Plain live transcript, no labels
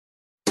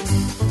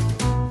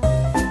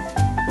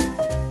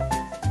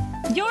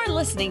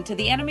listening to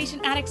the Animation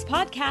Addicts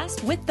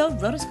podcast with the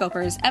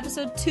Rotoscopers,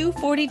 episode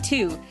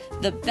 242,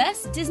 the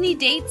best Disney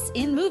dates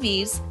in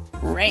movies,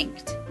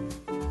 ranked.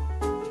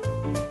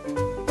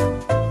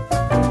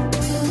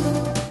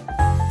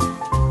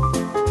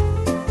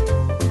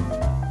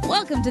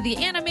 Welcome to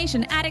the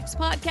Animation Addicts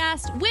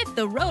podcast with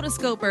the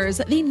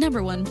Rotoscopers, the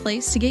number one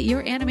place to get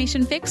your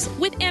animation fix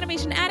with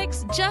animation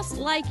addicts just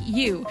like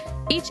you.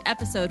 Each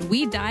episode,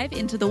 we dive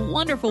into the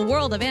wonderful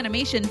world of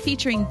animation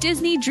featuring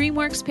Disney,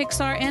 DreamWorks,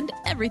 Pixar, and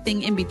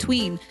everything in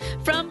between.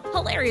 From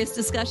hilarious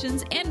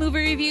discussions and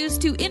movie reviews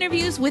to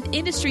interviews with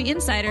industry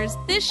insiders,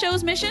 this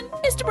show's mission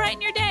is to brighten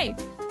your day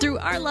through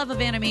our love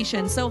of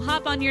animation. So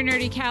hop on your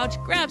nerdy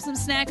couch, grab some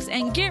snacks,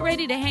 and get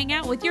ready to hang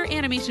out with your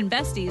animation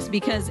besties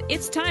because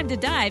it's time to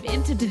dive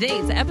into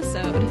today's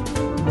episode.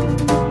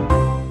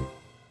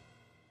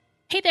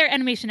 Hey there,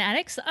 animation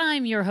addicts.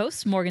 I'm your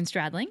host, Morgan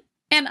Stradling.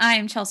 And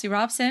I'm Chelsea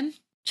Robson.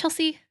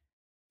 Chelsea,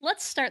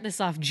 let's start this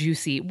off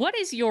juicy. What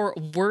is your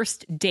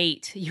worst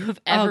date you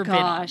have ever been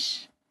on?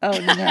 Oh,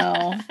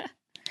 no.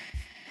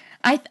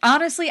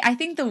 I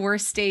think the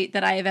worst date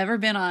that I have ever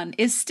been on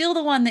is still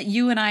the one that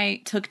you and I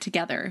took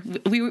together.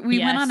 We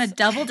went on a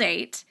double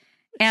date,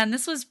 and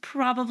this was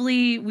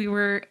probably, we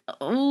were,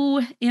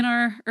 in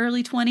our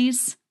early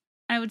 20s,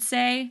 I would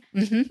say.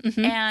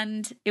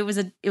 And it was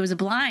a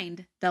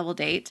blind double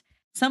date.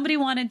 Somebody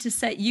wanted to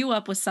set you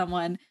up with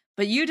someone,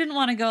 but you didn't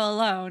want to go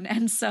alone.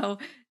 And so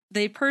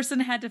the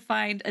person had to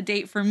find a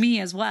date for me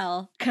as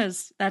well,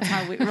 because that's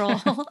how we roll.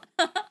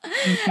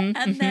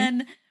 And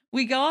then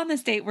we go on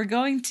this date. We're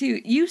going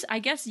to, I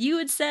guess you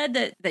had said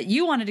that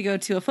you wanted to go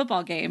to a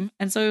football game.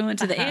 And so we went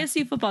to the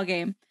ASU football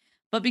game.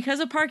 But because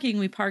of parking,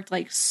 we parked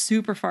like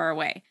super far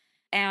away.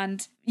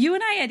 And you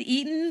and I had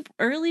eaten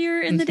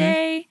earlier in the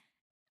day,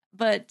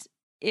 but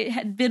it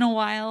had been a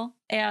while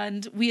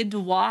and we had to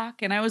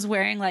walk, and I was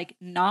wearing like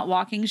not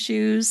walking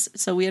shoes.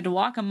 So we had to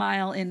walk a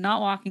mile in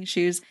not walking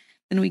shoes.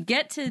 Then we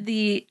get to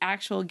the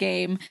actual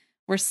game.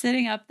 We're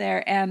sitting up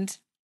there, and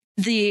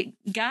the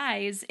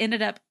guys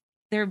ended up,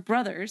 they're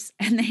brothers,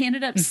 and they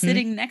ended up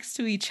sitting next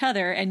to each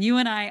other, and you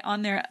and I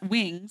on their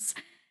wings.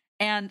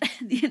 And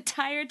the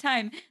entire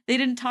time they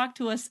didn't talk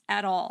to us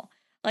at all.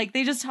 Like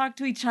they just talked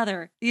to each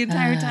other the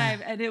entire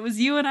time. And it was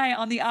you and I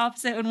on the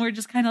opposite, and we're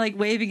just kind of like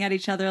waving at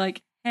each other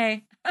like,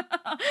 hey.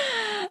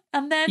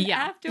 And then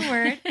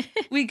afterward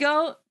we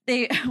go,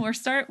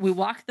 we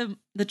walk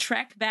the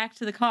trek back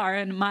to the car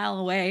and a mile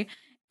away,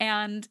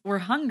 and we're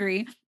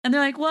hungry. And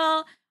they're like,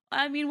 well,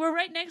 I mean, we're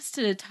right next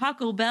to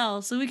Taco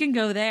Bell, so we can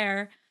go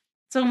there.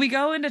 So we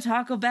go into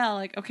Taco Bell,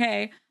 like,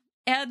 okay.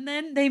 And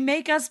then they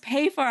make us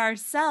pay for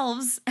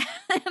ourselves.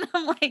 And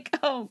I'm like,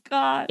 oh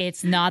God.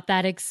 It's not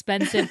that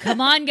expensive. Come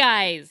on,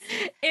 guys.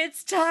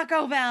 It's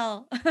Taco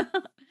Bell.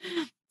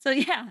 So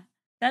yeah,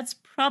 that's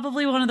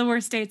probably one of the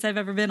worst dates I've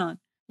ever been on.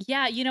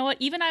 Yeah, you know what?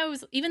 Even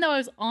though I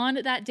was on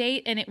that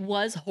date and it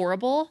was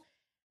horrible,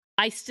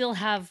 I still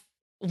have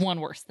one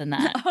worse than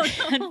that. Oh,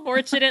 no.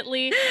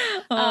 Unfortunately.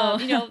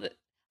 I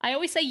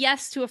always say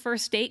yes to a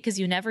first date because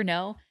you never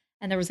know.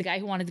 And there was a guy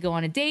who wanted to go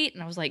on a date,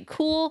 and I was like,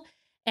 cool.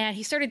 And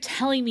he started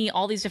telling me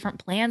all these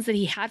different plans that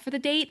he had for the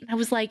date. And I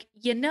was like,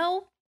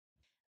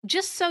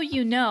 just so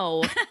you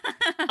know,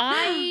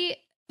 I'm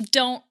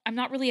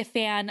not really a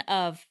fan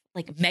of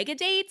like mega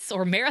dates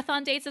or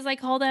marathon dates, as I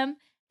call them.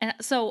 And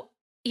so,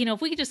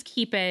 if we could just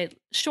keep it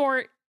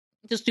short,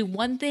 just do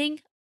one thing,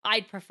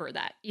 I'd prefer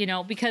that,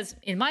 because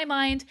in my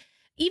mind,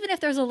 even if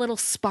there's a little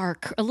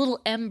spark, a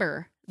little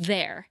ember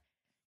there,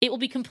 it will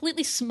be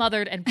completely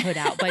smothered and put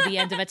out by the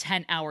end of a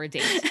 10-hour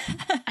date.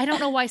 I don't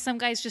know why some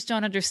guys just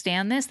don't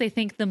understand this. They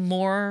think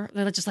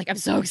they're just like, I'm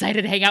so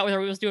excited to hang out with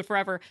her. We must do it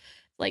forever.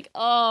 Like,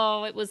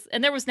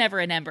 and there was never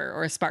an ember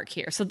or a spark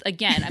here. So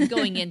again, I'm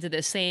going into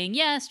this saying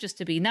yes, just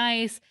to be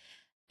nice.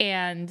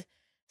 And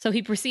so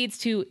he proceeds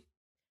to,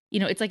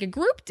 it's like a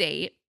group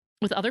date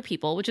with other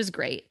people, which is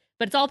great,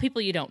 but it's all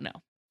people you don't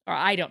know. Or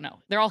I don't know.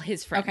 They're all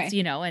his friends,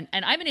 and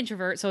I'm an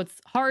introvert, so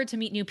it's hard to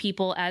meet new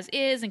people as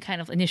is and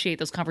kind of initiate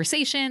those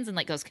conversations and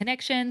like those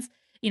connections,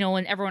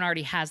 when everyone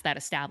already has that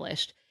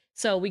established.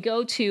 So we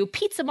go to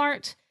Pizza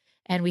Mart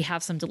and we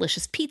have some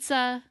delicious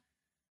pizza.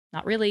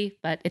 Not really,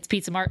 but it's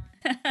Pizza Mart.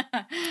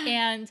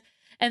 and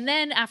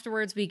then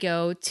afterwards we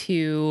go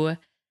to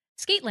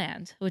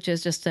Skateland, which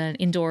is just an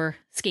indoor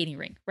skating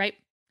rink, right?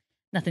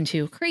 Nothing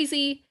too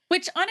crazy.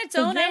 Which on its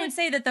own, I would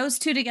say that those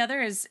two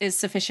together is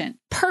sufficient.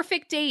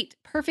 Perfect date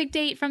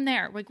from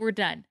there. Like we're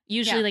done.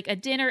 Usually like a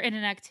dinner and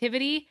an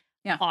activity.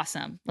 Yeah.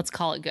 Awesome. Let's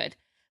call it good.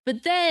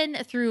 But then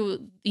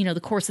through,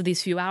 the course of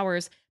these few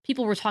hours,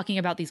 people were talking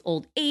about these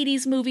old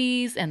 80s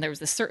movies. And there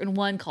was a certain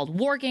one called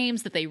War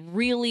Games that they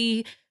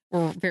really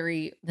were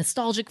very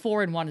nostalgic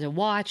for and wanted to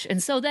watch.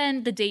 And so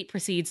then the date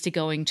proceeds to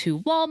going to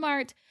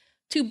Walmart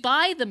to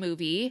buy the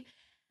movie.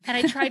 And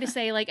I try to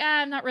say like,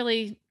 I'm not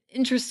really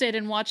interested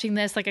in watching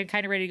this. Like I'm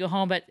kind of ready to go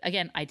home. But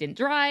again, I didn't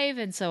drive.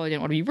 And so I didn't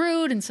want to be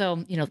rude. And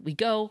so, we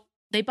go,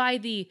 they buy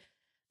the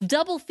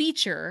double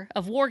feature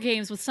of War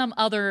Games with some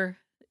other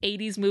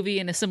 80s movie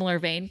in a similar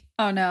vein.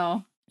 Oh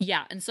no.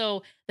 Yeah. And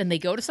so then they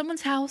go to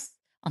someone's house.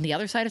 on the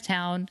other side of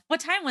town. What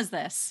time was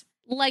this?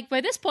 Like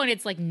by this point,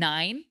 it's like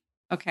 9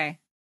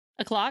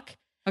 o'clock.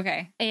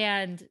 Okay.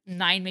 And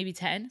 9, maybe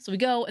 10. So we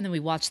go and then we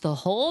watch the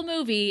whole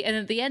movie. And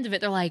at the end of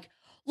it, they're like,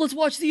 let's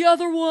watch the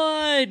other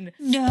one.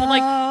 No. I'm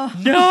like,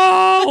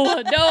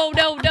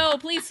 no.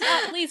 Please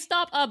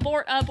stop.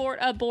 Abort.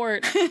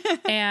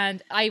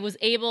 And I was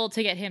able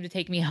to get him to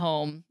take me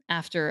home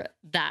after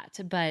that.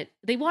 But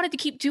they wanted to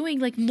keep doing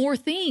like more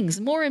things,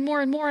 more and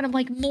more and more. And I'm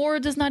like, more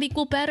does not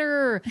equal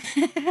better.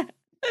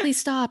 Please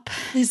stop.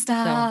 Please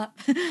stop.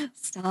 So,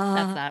 stop.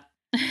 That's that.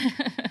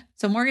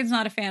 So Morgan's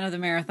not a fan of the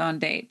marathon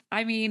date.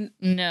 I mean,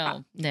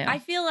 no. I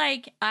feel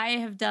like I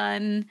have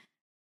done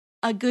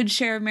a good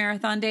share of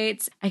marathon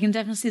dates. I can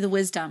definitely see the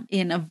wisdom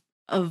in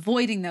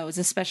avoiding those,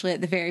 especially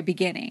at the very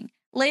beginning.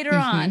 Later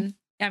on,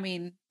 I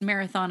mean,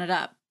 marathon it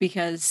up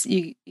because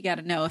you got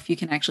to know if you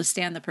can actually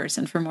stand the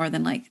person for more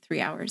than like 3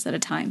 hours at a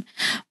time.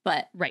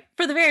 But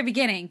for the very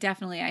beginning,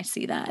 definitely I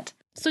see that.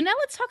 So now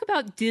let's talk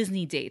about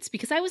Disney dates,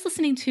 because I was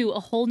listening to A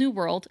Whole New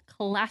World,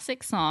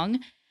 classic song,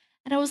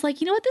 and I was like,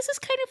 you know what? This is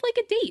kind of like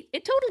a date.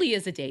 It totally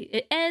is a date.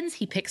 It ends,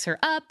 he picks her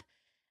up.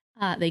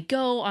 They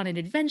go on an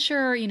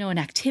adventure, an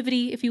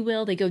activity, if you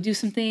will. They go do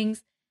some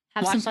things,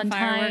 have some fun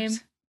time,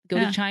 go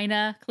to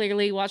China,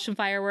 clearly watch some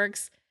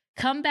fireworks,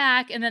 come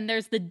back. And then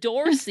there's the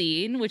door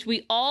scene, which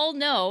we all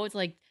know. It's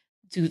like,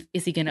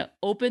 is he going to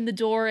open the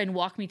door and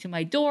walk me to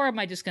my door? Am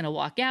I just going to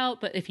walk out?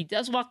 But if he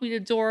does walk me to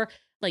the door,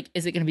 like,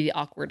 is it going to be the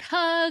awkward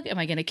hug? Am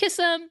I going to kiss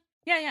him?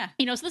 Yeah.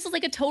 So this is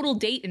like a total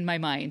date in my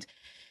mind.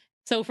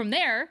 So from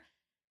there,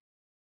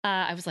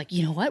 I was like,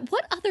 you know what?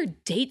 What other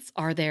dates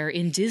are there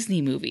in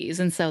Disney movies?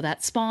 And so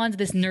that spawned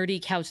this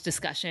nerdy couch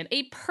discussion,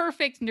 a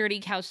perfect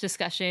nerdy couch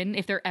discussion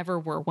if there ever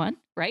were one,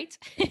 right?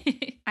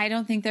 I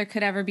don't think there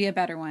could ever be a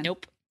better one.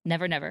 Nope.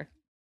 Never.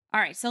 All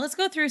right. So let's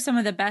go through some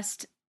of the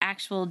best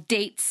actual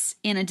dates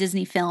in a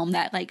Disney film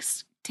that like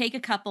take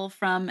a couple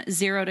from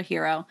zero to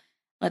hero.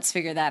 Let's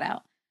figure that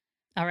out.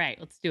 All right.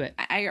 Let's do it.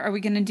 Are we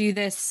going to do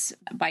this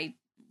by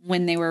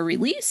when they were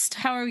released?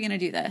 How are we going to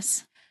do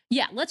this?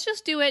 Yeah, let's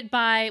just do it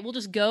we'll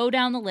just go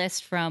down the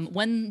list from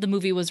when the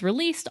movie was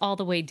released all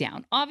the way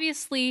down.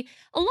 Obviously,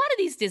 a lot of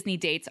these Disney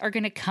dates are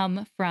going to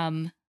come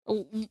from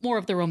more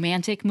of the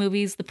romantic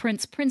movies, the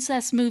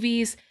princess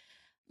movies.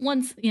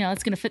 Ones,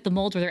 it's going to fit the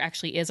mold where there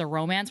actually is a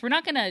romance. We're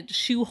not going to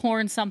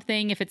shoehorn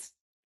something if it's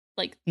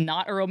like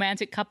not a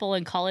romantic couple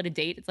and call it a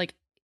date. It's like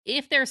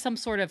if there's some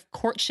sort of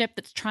courtship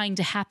that's trying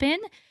to happen,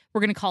 we're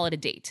going to call it a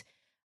date.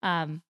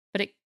 But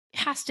it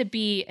has to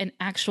be an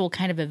actual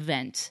kind of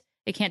event.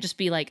 It can't just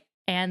be like,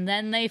 and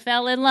then they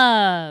fell in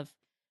love.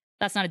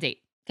 That's not a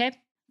date. Okay.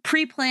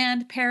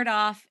 Pre-planned, paired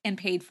off, and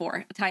paid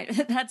for.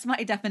 That's my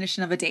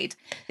definition of a date.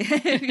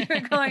 If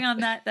you're going on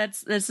that,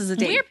 this is a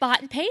date. We're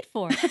bought and paid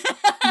for.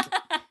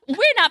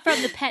 We're not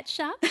from the pet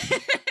shop.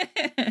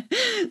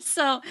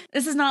 So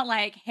this is not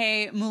like,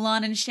 hey,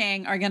 Mulan and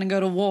Shang are going to go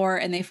to war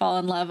and they fall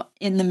in love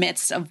in the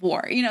midst of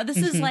war. This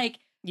is like,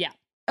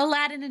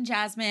 Aladdin and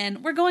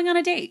Jasmine, we're going on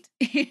a date,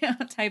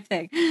 type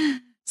thing.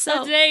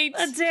 So,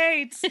 a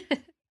date.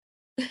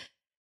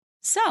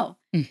 So,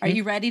 are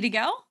you ready to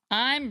go?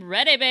 I'm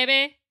ready,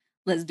 baby.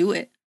 Let's do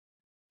it.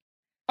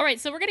 All right,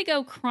 so we're going to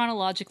go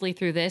chronologically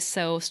through this.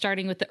 So,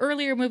 starting with the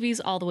earlier movies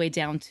all the way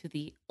down to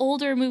the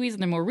older movies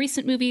and the more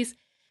recent movies.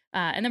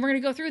 And then we're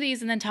going to go through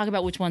these and then talk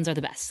about which ones are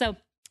the best. So,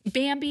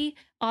 Bambi,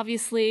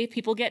 obviously,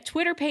 people get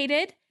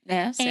Twitter-pated.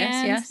 Yes.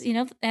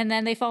 And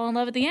then they fall in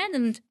love at the end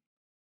and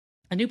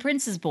a new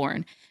prince is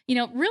born.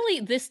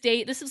 Really this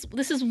date, this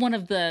is one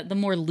of the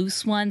more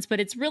loose ones, but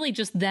it's really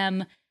just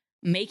them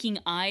making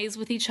eyes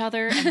with each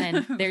other, and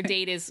then their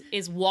date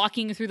is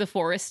walking through the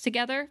forest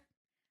together.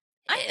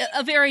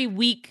 A very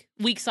weak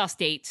sauce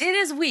date. It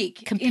is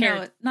weak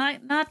compared.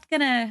 Not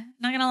gonna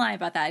lie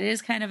about that. It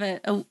is kind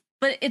of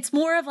but it's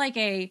more of like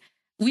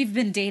we've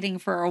been dating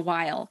for a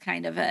while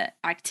kind of a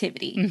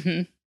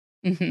activity.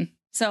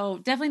 So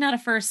definitely not a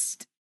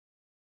first.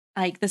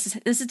 Like this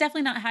is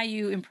definitely not how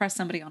you impress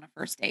somebody on a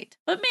first date.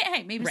 But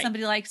maybe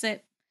somebody likes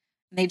it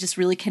and they just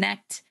really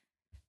connect.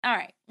 All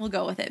right, we'll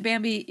go with it.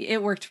 Bambi,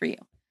 it worked for you.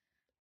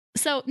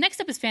 So next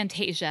up is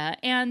Fantasia.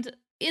 And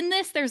in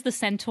this, there's the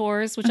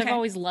centaurs, which I've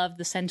always loved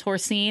the centaur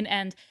scene.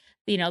 And,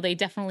 they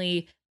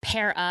definitely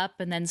pair up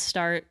and then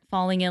start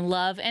falling in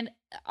love. And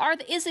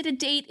is it a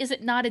date? Is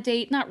it not a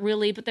date? Not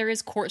really, but there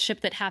is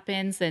courtship that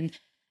happens. And,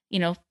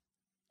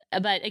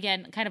 but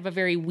again, kind of a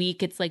very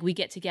weak, it's like we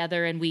get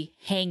together and we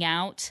hang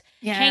out.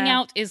 Yeah. Hang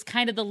out is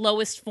kind of the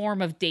lowest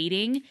form of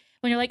dating.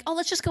 When you're like, oh,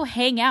 let's just go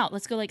hang out.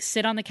 Let's go like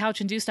sit on the couch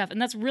and do stuff. And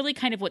that's really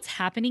kind of what's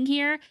happening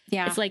here.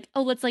 Yeah. It's like,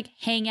 oh, let's like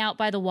hang out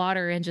by the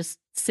water and just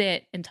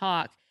sit and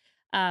talk.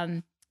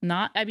 It's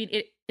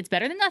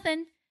better than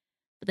nothing.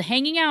 But the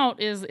hanging out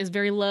is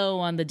very low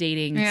on the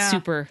dating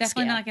super definitely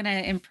scale. Not going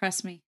to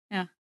impress me.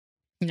 Yeah.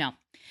 No.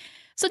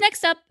 So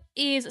next up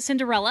is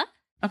Cinderella.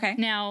 Okay.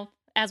 Now,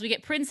 as we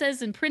get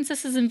princes and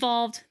princesses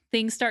involved,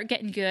 things start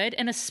getting good,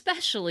 and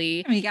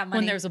especially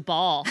when there's a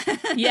ball.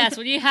 Yes,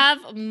 when you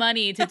have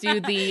money to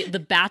do the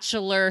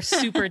bachelor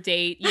super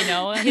date,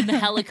 in the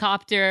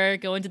helicopter,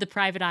 go into the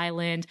private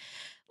island.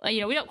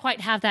 we don't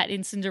quite have that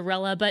in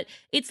Cinderella, but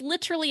it's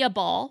literally a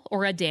ball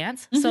or a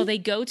dance. Mm-hmm. So they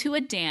go to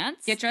a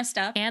dance, get dressed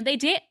up, and they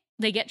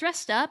get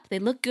dressed up. They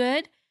look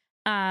good.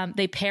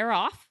 They pair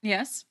off.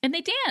 Yes. And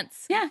they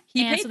dance. Yeah.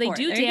 So they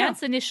do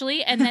dance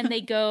initially, and then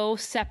they go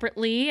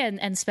separately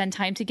and spend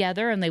time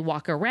together, and they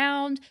walk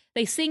around.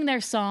 They sing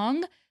their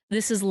song,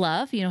 This Is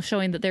Love,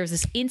 showing that there's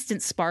this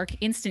instant spark,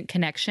 instant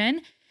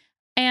connection.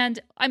 And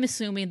I'm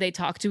assuming they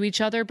talk to each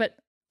other, but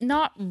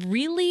not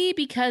really,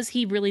 because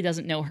he really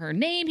doesn't know her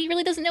name. He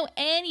really doesn't know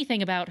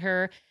anything about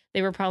her.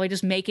 They were probably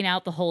just making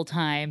out the whole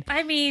time.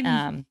 I mean,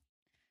 man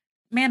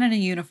in a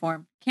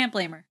uniform. Can't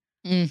blame her.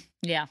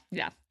 Yeah.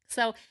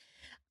 So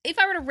if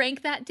I were to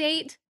rank that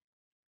date,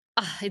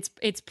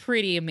 it's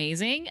pretty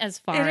amazing as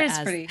far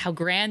as how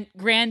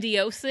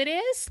grandiose it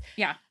is.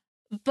 Yeah.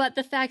 But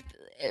the fact,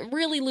 it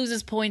really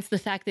loses points, the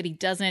fact that he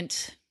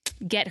doesn't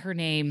get her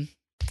name.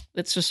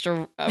 It's just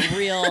a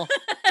real...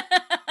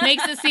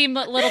 makes it seem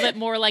a little bit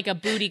more like a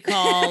booty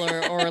call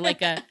or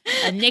like a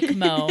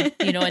NICMO,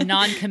 a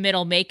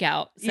non-committal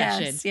makeout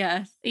session.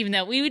 Yes. Even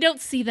though we don't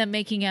see them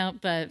making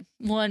out, but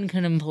one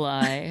can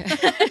imply.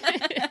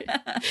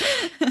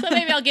 So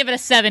maybe I'll give it a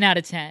 7 out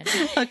of 10.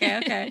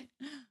 Okay.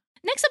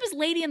 Next up is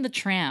Lady and the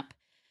Tramp.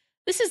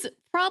 This is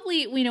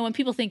probably, when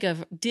people think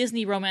of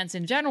Disney romance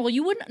in general,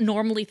 you wouldn't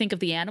normally think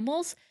of the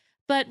animals,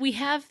 but we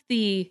have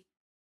the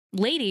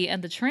Lady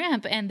and the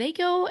Tramp, and they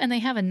go and they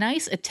have a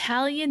nice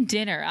Italian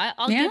dinner.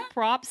 I'll give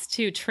props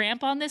to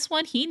Tramp on this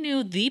one. He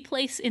knew the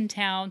place in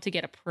town to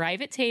get a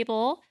private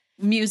table.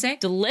 Music.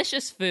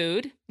 Delicious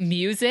food.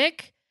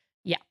 Music.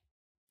 Yeah.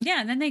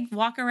 Yeah, and then they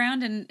walk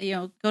around and,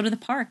 go to the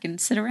park and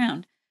sit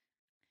around.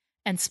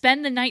 And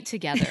spend the night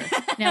together.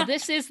 Now,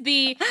 this is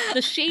the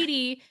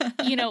shady,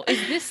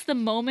 is this the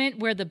moment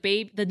where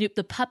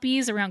the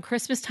puppies around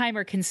Christmas time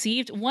are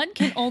conceived? One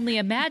can only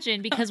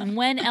imagine, because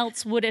when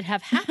else would it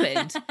have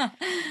happened?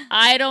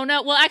 I don't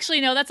know. Well,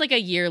 actually, no, that's like a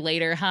year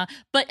later, huh?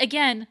 But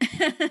again,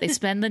 they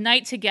spend the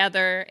night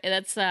together.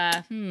 That's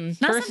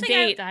first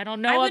date. I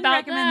don't know about that. I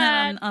wouldn't recommend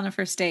that on a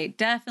first date.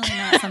 Definitely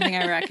not something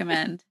I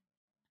recommend.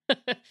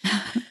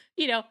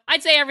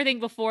 I'd say everything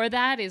before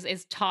that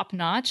is top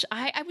notch.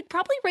 I would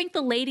probably rank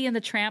the Lady and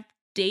the Tramp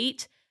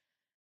date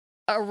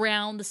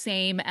around the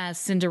same as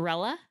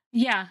Cinderella.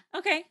 Yeah.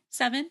 Okay.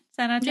 7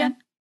 out of 10. Yeah.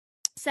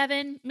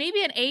 7,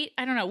 maybe an 8.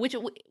 I don't know. Which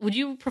would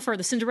you prefer,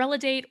 the Cinderella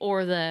date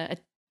or the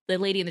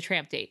Lady and the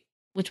Tramp date?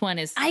 Which one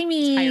is higher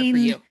for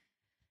you?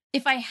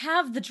 If I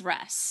have the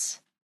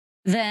dress,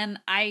 then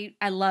I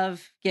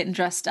love getting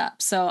dressed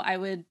up. So I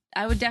would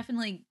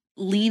definitely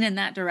lean in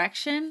that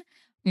direction.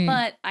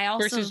 But I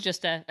also versus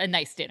just a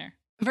nice dinner,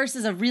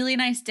 versus a really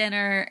nice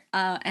dinner,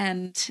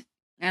 and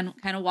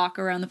kind of walk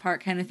around the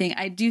park kind of thing.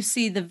 I do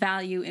see the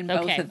value in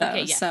both of those.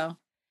 Okay, yes. So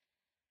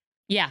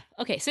yeah,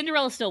 okay.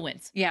 Cinderella still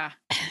wins. Yeah,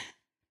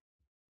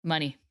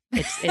 money.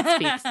 It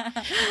speaks.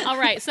 All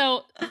right.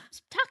 So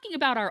talking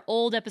about our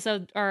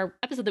episode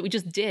that we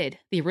just did,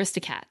 the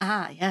Aristocats.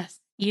 Ah, yes.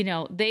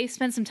 They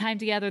spend some time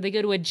together. They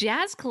go to a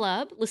jazz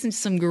club, listen to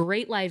some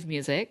great live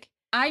music.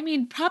 I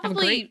mean,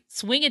 probably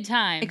swinging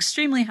time.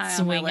 Extremely high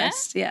on my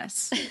list.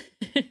 Yes.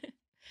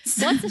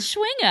 What's a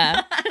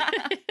schwinger?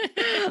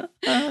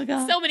 Oh,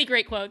 God. So many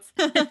great quotes.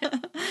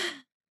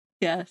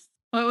 Yes.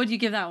 What would you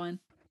give that one?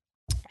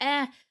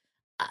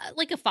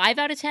 Like a 5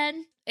 out of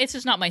 10. It's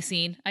just not my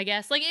scene, I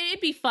guess. Like, it'd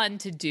be fun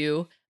to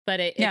do, but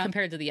it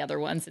compared to the other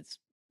ones, it's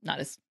not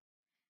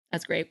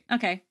as great.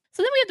 Okay.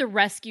 So then we have the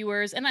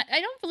Rescuers, and I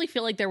don't really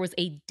feel like there was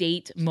a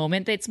date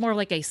moment. It's more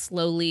like a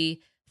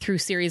slowly through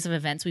series of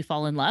events we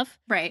fall in love.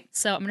 Right.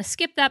 So I'm going to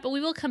skip that, but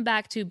we will come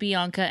back to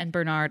Bianca and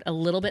Bernard a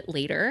little bit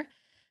later.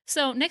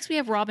 So next we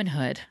have Robin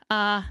Hood.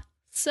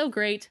 So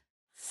great.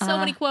 So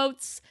many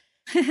quotes.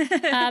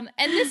 And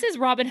this is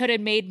Robin Hood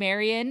and Maid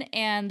Marian,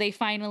 and they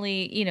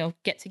finally,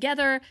 get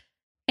together.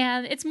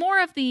 And it's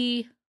more of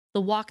the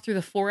walk through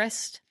the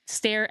forest,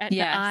 stare at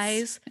the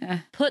eyes,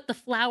 put the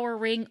flower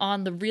ring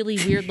on the really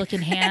weird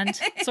looking hand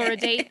sort of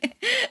date.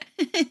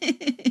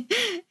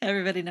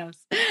 Everybody knows.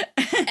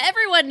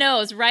 Everyone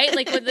knows, right?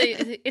 Like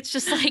it's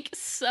just like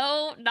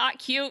so not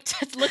cute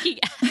looking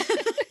at.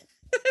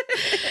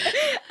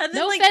 And then,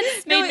 no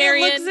offense, Maid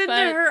Marian, looks into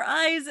her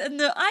eyes, and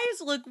the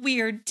eyes look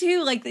weird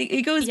too. Like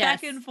it goes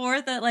back and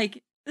forth. That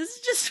like this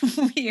is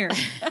just weird.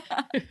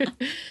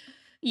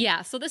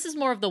 Yeah, so this is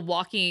more of the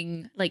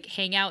walking, like,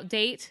 hangout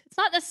date. It's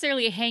not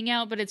necessarily a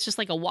hangout, but it's just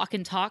like a walk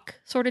and talk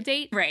sort of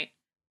date. Right.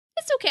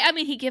 It's okay. I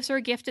mean, he gives her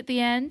a gift at the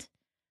end.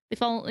 They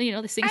fall,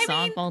 they sing a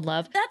song, fall in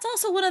love. That's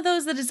also one of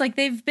those that is like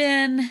they've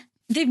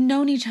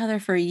known each other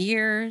for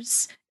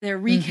years. They're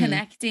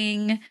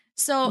reconnecting. Mm-hmm.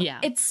 So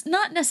it's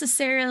not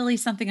necessarily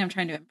something I'm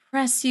trying to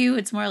impress you.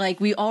 It's more like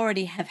we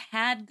already have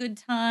had good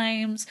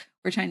times.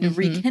 We're trying to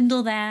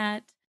rekindle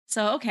that.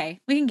 So,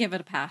 okay, we can give it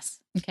a pass.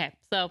 Okay,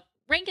 so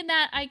ranking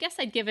that, I guess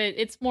I'd give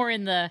it's more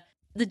in the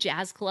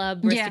jazz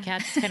club,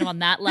 Aristocats. It's kind of on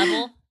that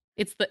level.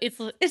 It's the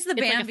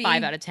Bambi. Like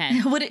a 5 out of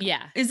 10.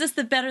 Is this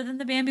better than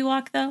the Bambi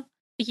walk though?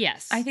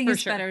 Yes, I think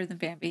it's better than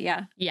Bambi.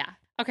 Yeah. Yeah.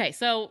 Okay,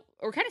 so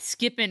we're kind of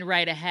skipping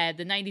right ahead.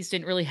 The 90s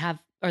didn't really have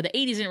or the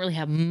 80s didn't really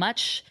have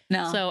much.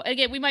 No. So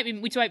again, we might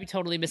be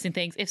totally missing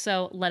things. If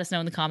so, let us know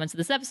in the comments of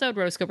this episode,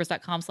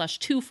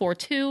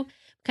 rotoscopers.com/242.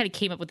 Kind of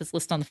came up with this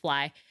list on the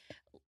fly.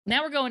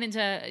 Now we're going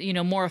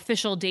into, more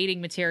official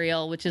dating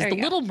material, which is The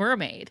Little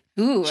Mermaid.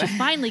 Ooh. She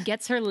finally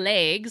gets her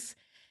legs.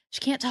 She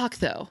can't talk,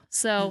 though.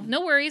 So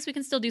no worries. We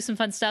can still do some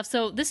fun stuff.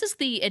 So this is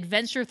the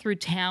adventure through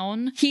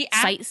town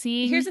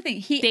sightseeing. Here's the thing.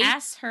 He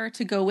asked her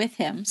to go with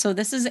him. So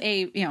this is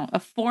a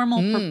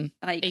formal,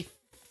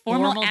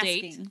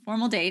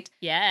 formal date.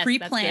 Yes.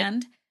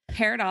 Pre-planned,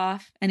 paired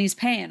off, and he's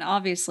paying,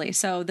 obviously.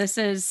 So this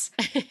is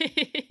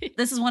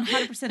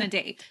 100% a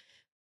date.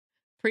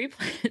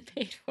 Pre-planned,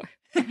 paid for.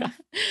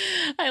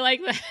 I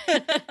like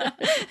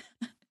that.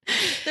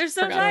 There's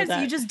sometimes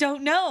you just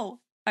don't know.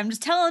 I'm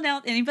just telling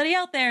anybody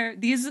out there,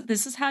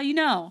 this is how you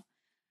know.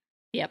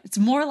 Yep. It's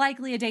more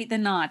likely a date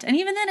than not. And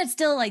even then it's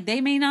still like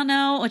they may not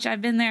know, which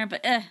I've been there,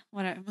 but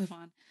whatever, move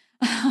on.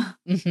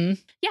 Mm-hmm.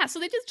 Yeah, so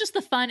they did just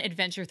the fun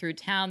adventure through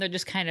town. They're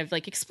just kind of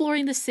like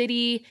exploring the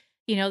city.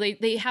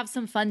 They have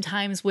some fun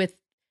times with,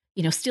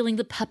 stealing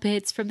the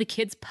puppets from the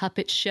kids'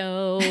 puppet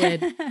show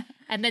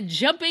and then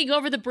jumping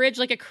over the bridge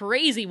like a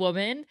crazy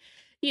woman,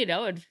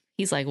 and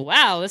he's like,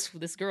 wow,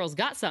 this girl's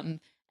got something.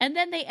 And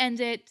then they end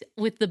it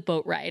with the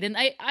boat ride. And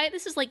I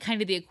this is like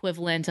kind of the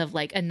equivalent of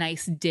like a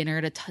nice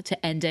dinner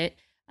to end it.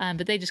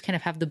 But they just kind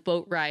of have the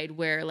boat ride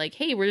where like,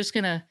 hey, we're just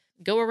going to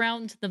go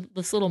around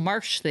this little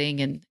marsh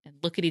thing and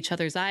look at each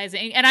other's eyes.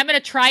 And I'm going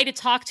to try to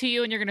talk to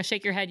you and you're going to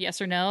shake your head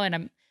yes or no. And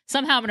I'm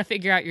going to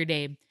figure out your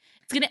name.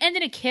 It's going to end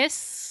in a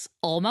kiss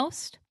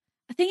almost.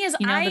 The thing is,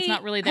 that's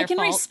not really their I can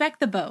fault. respect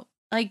the boat.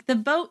 Like the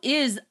boat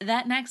is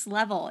that next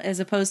level as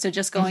opposed to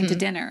just going to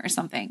dinner or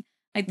something.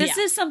 Like this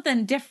is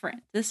something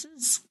different. This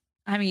is,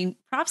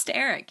 props to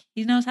Eric.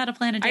 He knows how to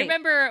plan a date. I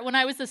remember when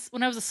I was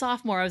a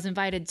sophomore, I was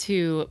invited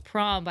to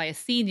prom by a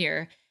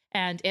senior,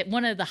 and at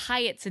one of the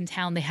Hyatts in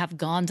town, they have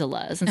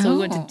gondolas. And so we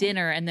went to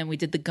dinner and then we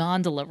did the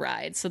gondola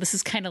ride. So this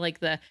is kind of like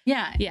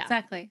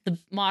exactly. The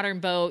modern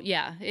boat.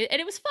 Yeah.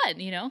 And it was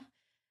fun,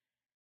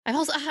 I've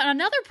also had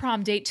another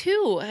prom date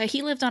too.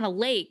 He lived on a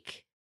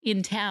lake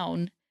in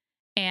town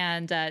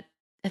and,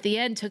 at the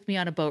end took me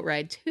on a boat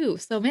ride too.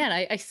 So man,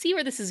 I see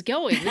where this is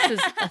going. This is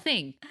a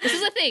thing.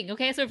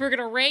 Okay. So if we're going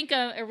to rank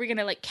are we going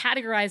to like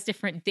categorize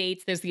different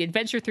dates? There's the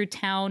adventure through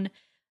town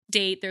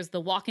date. There's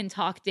the walk and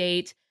talk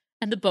date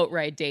and the boat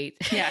ride date.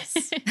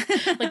 Yes.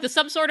 Like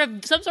some sort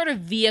of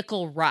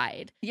vehicle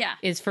ride. Yeah.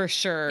 Is for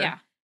sure. Yeah.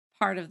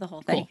 Part of the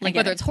whole thing. Cool. Like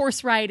whether it's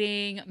horse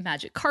riding,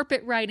 magic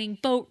carpet riding,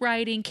 boat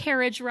riding,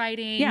 carriage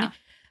riding,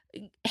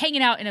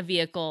 hanging out in a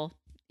vehicle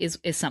is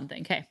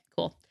something. Okay,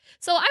 cool.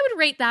 So I would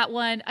rate that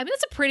one.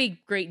 That's a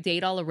pretty great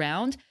date all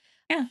around.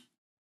 Yeah.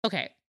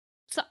 Okay.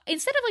 So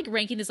instead of like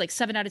ranking this like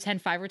 7 out of 10,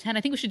 5 or 10,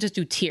 I think we should just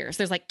do tiers.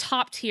 There's like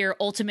top tier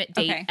ultimate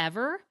date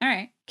ever. All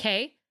right.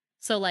 Okay.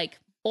 So like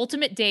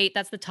ultimate date,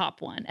 that's the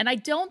top one. And I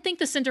don't think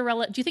do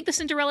you think the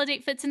Cinderella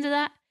date fits into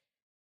that?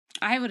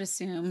 I would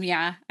assume,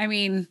 yeah.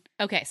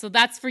 Okay, so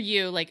that's for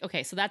you. Like,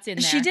 okay, so that's in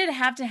there. She did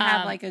have to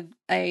have like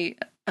a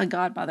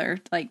godmother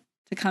like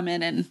to come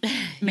in and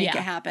make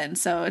it happen.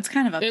 So it's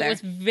kind of up there. It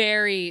was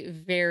very,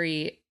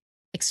 very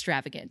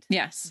extravagant.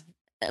 Yes.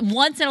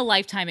 Once in a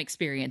lifetime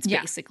experience,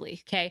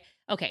 basically.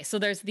 Okay, so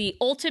there's the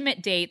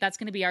ultimate date. That's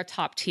going to be our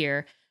top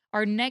tier.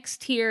 Our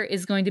next tier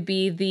is going to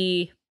be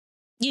the,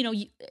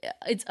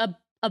 it's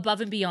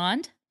above and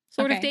beyond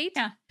sort of date.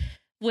 Yeah.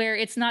 Where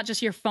it's not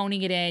just you're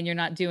phoning it in. You're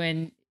not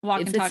doing...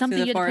 Walk and talk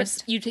through the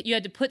forest. You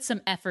had to put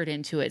some effort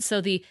into it.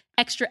 So the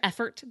extra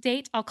effort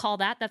date, I'll call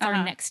that. That's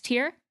our next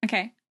tier.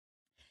 Okay,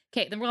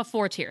 then we'll have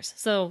 4 tiers.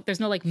 So there's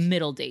no like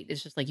middle date.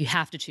 It's just like you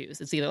have to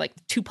choose. It's either like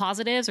 2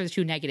 positives or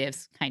 2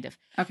 negatives, kind of.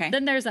 Okay.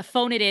 Then there's a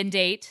phone it in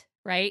date,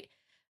 right?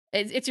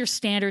 It's your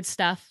standard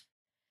stuff.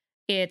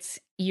 It's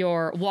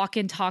your walk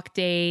and talk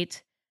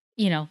date,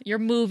 your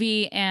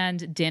movie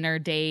and dinner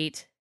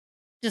date.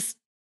 Just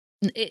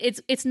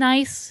it's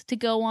nice to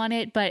go on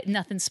it, but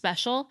nothing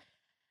special.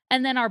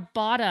 And then our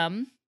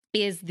bottom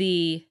is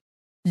the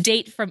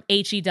date from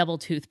HE double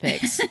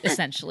toothpicks,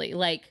 essentially.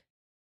 Like,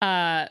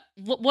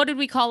 what did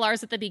we call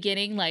ours at the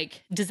beginning?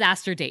 Like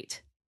disaster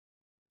date.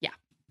 Yeah.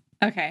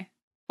 Okay.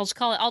 I'll just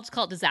call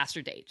it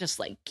disaster date. Just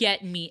like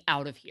get me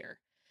out of here.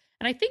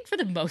 And I think for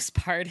the most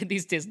part in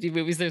these Disney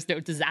movies, there's no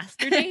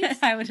disaster dates.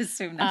 I would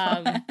assume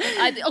no.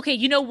 Okay,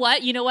 you know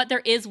what? There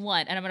is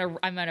one, and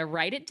I'm gonna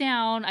write it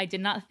down. I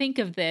did not think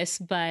of this,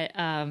 but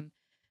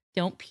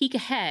don't peek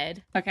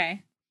ahead.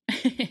 Okay.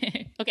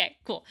 Okay,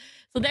 cool.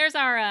 So there's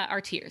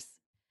our tiers.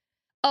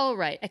 All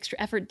right, extra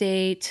effort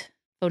date,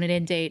 phone it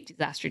in date,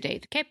 disaster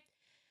date. Okay.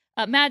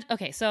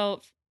 Okay,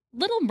 so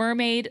Little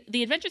Mermaid,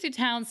 the adventure through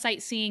town,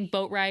 sightseeing,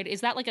 boat ride,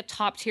 is that like a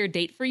top tier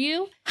date for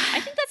you? I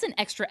think that's an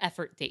extra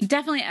effort date.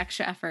 Definitely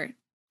extra effort.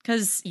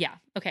 Because yeah,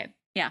 okay.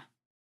 Yeah.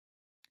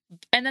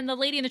 And then the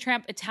Lady and the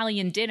Tramp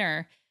Italian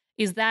dinner,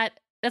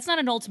 that's not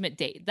an ultimate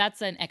date.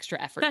 That's an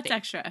extra effort That's date.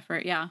 extra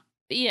effort, yeah.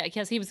 Yeah,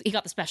 because he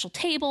got the special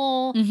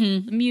table,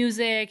 the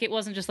music. It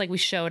wasn't just like we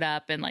showed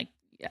up and like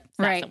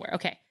sat somewhere.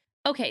 Okay.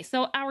 Okay,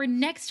 so our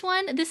next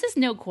one, this is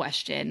no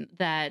question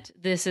that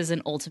this is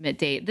an ultimate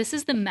date. This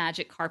is the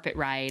magic carpet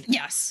ride.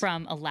 Yes.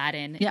 From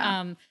Aladdin.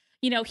 Yeah.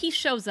 He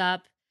shows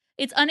up.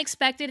 It's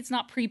unexpected. It's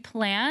not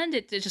pre-planned.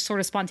 It just sort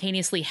of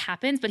spontaneously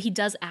happens, but he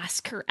does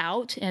ask her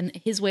out. And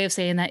his way of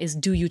saying that is,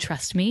 do you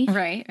trust me?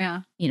 Right.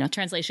 Yeah.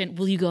 Translation,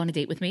 will you go on a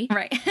date with me?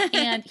 Right.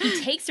 And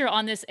he takes her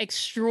on this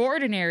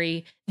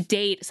extraordinary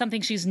date,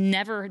 something she's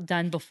never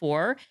done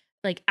before,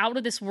 like out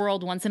of this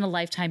world, once in a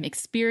lifetime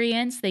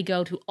experience. They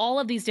go to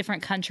all of these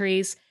different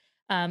countries,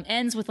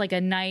 ends with like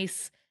a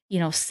nice,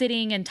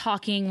 sitting and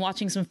talking,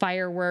 watching some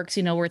fireworks,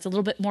 where it's a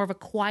little bit more of a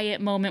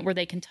quiet moment where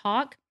they can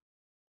talk,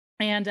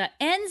 and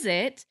ends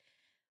it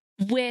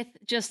with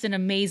just an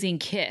amazing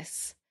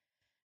kiss,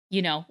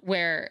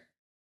 where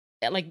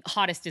like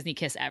hottest Disney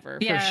kiss ever,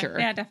 for sure.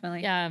 Yeah,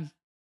 definitely.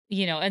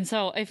 And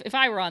so if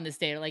I were on this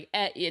date, like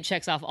it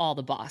checks off all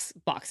the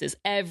boxes.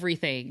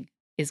 Everything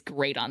is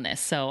great on this.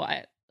 So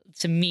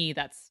to me,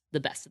 that's the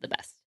best of the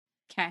best.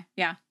 Okay.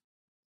 Yeah.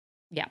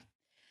 Yeah.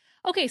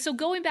 Okay, so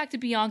going back to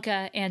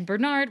Bianca and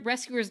Bernard,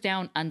 rescuers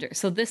down under.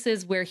 So this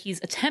is where he's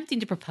attempting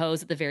to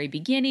propose at the very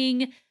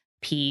beginning.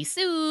 Pea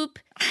soup.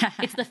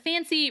 It's the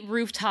fancy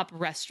rooftop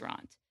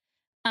restaurant.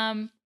 So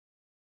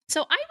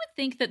I would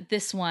think that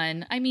this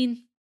one,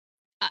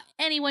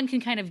 anyone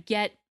can kind of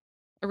get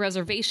a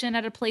reservation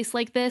at a place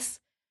like this.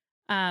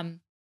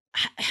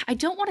 I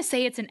don't want to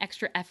say it's an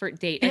extra effort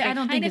date. I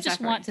don't think it's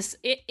just effort. want to.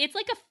 It's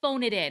like a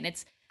phone it in.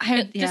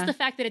 Just the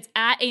fact that it's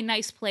at a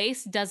nice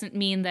place doesn't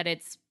mean that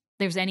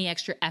there's any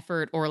extra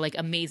effort or like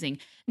amazing.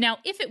 Now,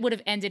 if it would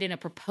have ended in a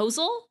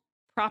proposal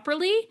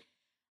properly,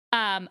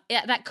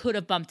 that could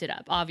have bumped it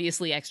up.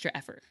 Obviously, extra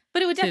effort.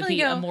 But it would definitely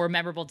be go a more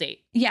memorable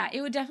date. Yeah, it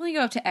would definitely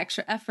go up to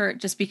extra effort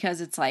just because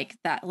it's like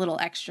that little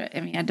extra.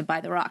 I mean, I had to buy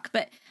the rock.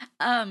 But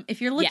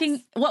if you're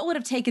looking, what would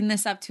have taken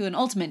this up to an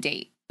ultimate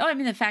date?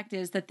 The fact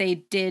is that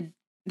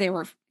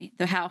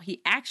how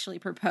he actually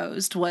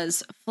proposed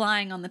was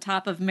flying on the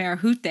top of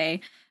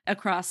Marahute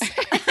across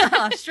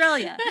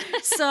Australia.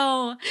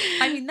 So,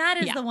 that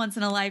is the once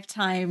in a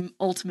lifetime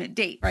ultimate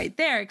date right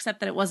there, except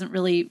that it wasn't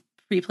really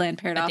pre-planned,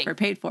 paired off, or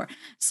paid for.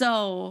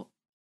 So,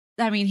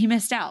 he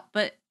missed out,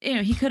 but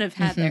he could have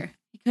had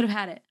he could have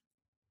had it.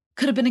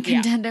 Could have been a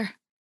contender.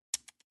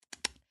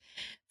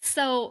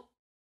 So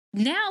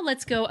now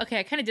let's go. Okay,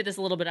 I kind of did this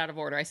a little bit out of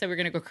order. I said we're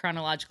going to go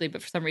chronologically,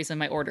 but for some reason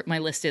my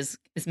list is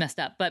messed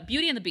up. But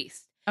Beauty and the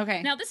Beast.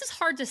 Okay. Now this is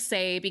hard to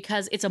say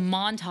because it's a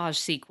montage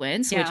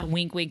sequence, which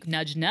wink, wink,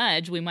 nudge,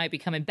 nudge. We might be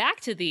coming back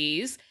to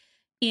these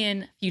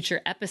in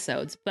future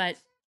episodes. But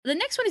the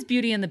next one is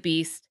Beauty and the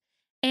Beast.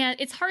 And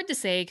it's hard to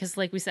say because,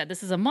 like we said,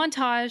 this is a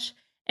montage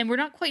and we're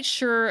not quite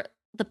sure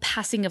the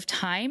passing of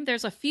time.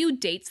 There's a few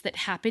dates that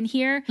happen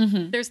here.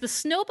 Mm-hmm. There's the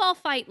Snowball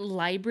Fight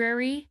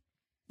Library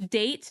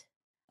date.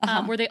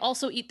 Where they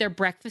also eat their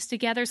breakfast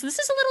together. So this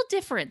is a little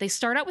different. They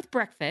start out with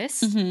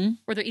breakfast,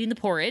 where they're eating the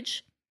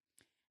porridge.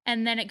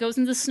 And then it goes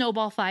into the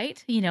snowball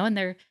fight, and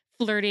they're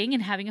flirting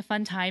and having a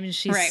fun time. And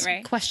she's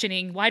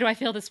questioning, why do I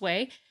feel this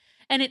way?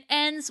 And it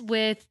ends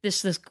with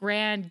this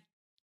grand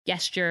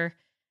gesture,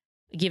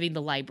 giving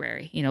the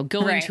library,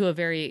 going to a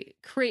very,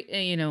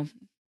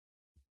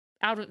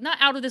 not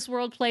out of this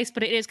world place,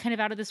 but it is kind of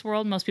out of this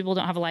world. Most people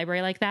don't have a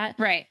library like that.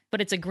 Right.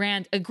 But it's a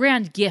grand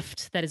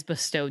gift that is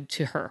bestowed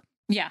to her.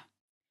 Yeah.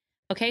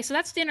 Okay, so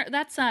that's dinner.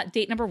 That's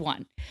date number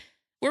 1.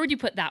 Where would you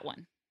put that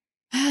one?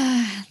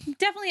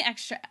 Definitely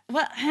extra.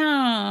 Well,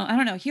 I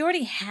don't know. He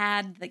already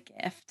had the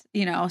gift,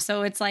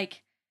 so it's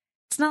like,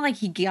 it's not like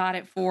he got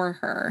it for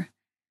her.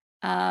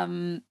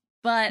 But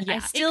I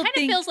still think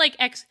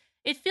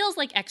it feels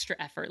like extra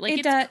effort. Like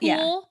it's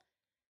cool.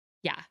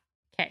 Yeah.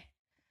 Okay.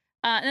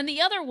 And then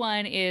the other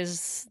one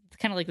is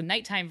kind of like the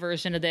nighttime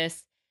version of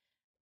this.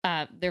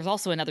 There's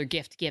also another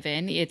gift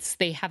given.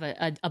 They have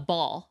a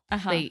ball.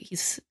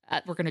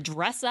 We're going to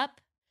dress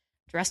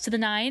to the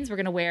nines. We're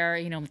going to wear,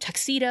 a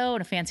tuxedo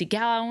and a fancy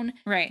gown.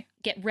 Right.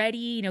 Get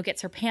ready,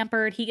 gets her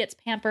pampered. He gets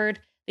pampered.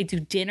 They do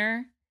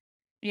dinner.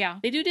 Yeah.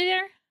 They do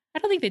dinner? I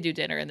don't think they do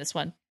dinner in this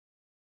one.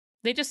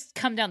 They just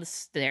come down the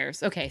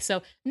stairs. Okay,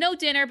 so no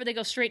dinner, but they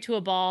go straight to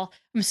a ball.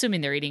 I'm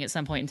assuming they're eating at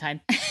some point in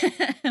time.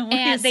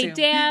 They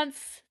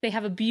dance. They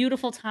have a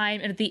beautiful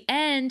time. And at the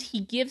end, he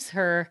gives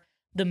her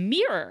the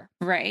mirror.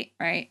 Right.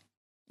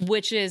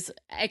 Which is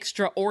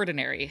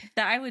extraordinary.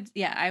 I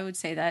would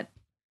say that.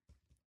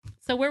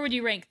 So where would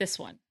you rank this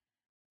one?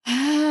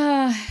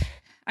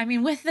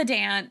 With the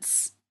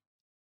dance,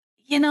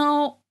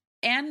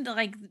 and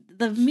like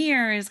the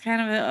mirror is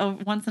kind of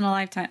a once in a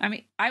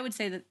lifetime. I would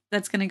say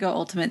that's going to go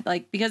ultimate,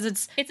 like, because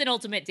it's an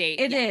ultimate date.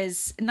 It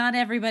is. Not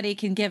everybody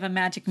can give a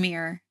magic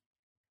mirror.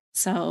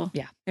 So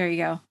there you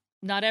go.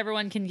 Not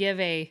everyone can give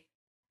a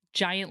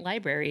giant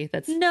library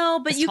but you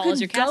tall could as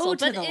your go castle,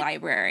 to the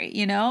library,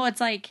 it's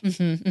like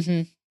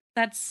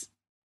that's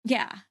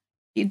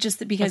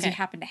just because you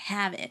happen to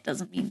have it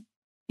doesn't mean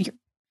you're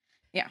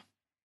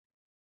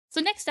So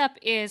next up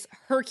is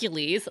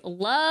Hercules.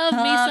 Love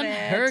me some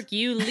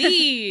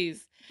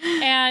Hercules.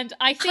 And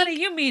I think... Honey,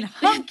 you mean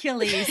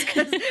Huncules,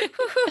 because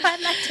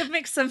I'd like to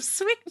make some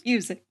sweet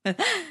music.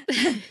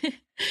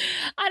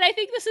 And I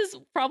think this is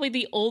probably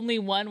the only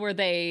one where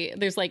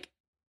there's like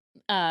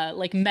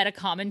meta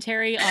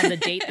commentary on the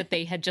date that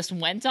they had just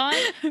went on.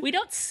 We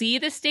don't see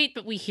this date,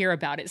 but we hear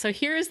about it. So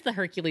here's the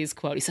Hercules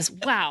quote. He says,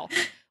 "Wow,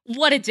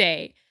 what a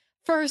day.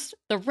 First,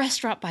 the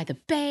restaurant by the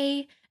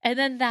bay, and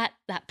then that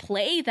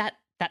play, that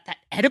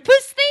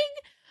Oedipus thing.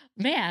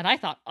 Man, I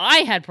thought I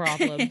had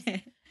problems."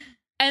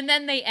 And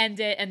then they end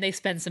it and they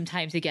spend some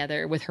time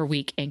together with her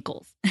weak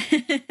ankles.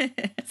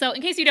 So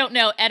in case you don't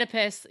know,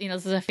 Oedipus,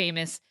 this is a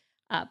famous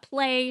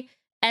play.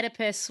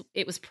 Oedipus,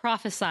 it was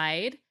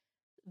prophesied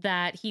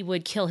that he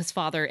would kill his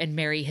father and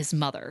marry his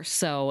mother.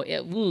 So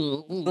I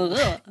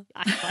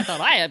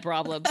thought I had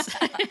problems.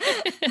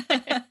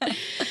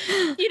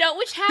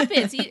 Which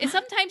happens.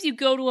 Sometimes you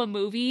go to a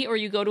movie or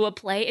you go to a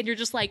play and you're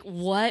just like,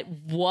 what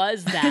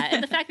was that?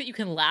 And the fact that you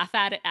can laugh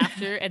at it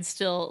after and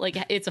still like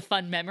it's a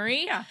fun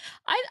memory. Yeah.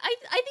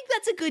 I think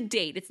that's a good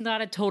date. It's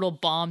not a total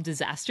bomb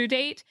disaster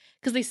date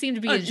because they seem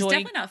to be enjoying. It's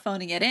definitely not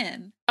phoning it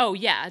in. Oh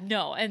yeah,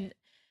 no. And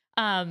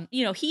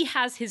he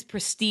has his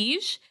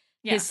prestige.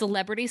 Yeah. His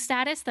celebrity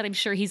status that I'm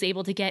sure he's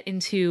able to get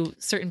into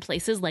certain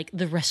places like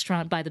the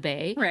restaurant by the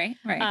bay. Right.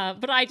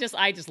 But I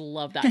just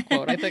love that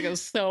quote. I think it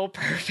was so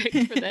perfect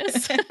for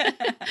this.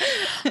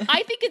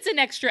 I think it's an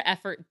extra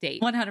effort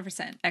date.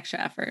 100% extra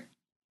effort.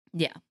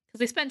 Yeah.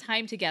 Because they spend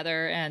time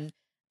together. And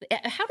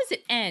how does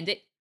it end?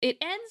 It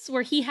ends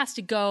where he has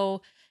to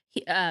go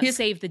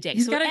save the day.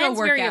 He's got to go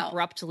work very out.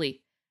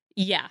 abruptly.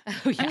 Yeah.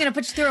 Oh, yeah. I'm going to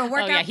put you through a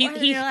workout. Oh,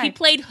 yeah. He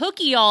played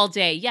hooky all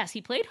day. Yes,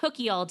 he played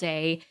hooky all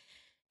day.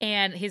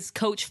 And his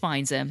coach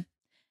finds him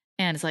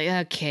and it's like,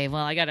 okay,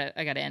 well, I gotta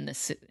end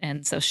this.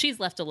 And so she's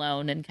left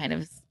alone and kind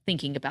of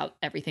thinking about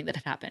everything that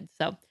had happened.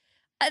 So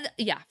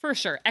yeah, for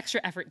sure. Extra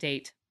effort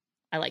date.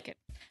 I like it.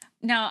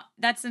 Now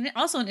that's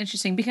also an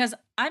interesting, because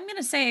I'm going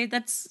to say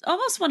that's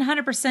almost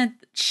 100%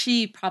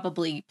 she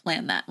probably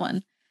planned that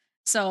one.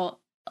 So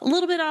a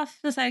little bit off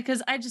the side,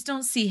 because I just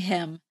don't see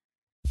him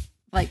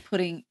like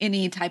putting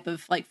any type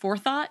of like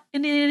forethought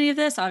into any of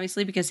this,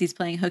 obviously, because he's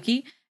playing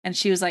hooky. And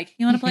she was like,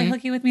 "You want to play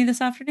hooky with me this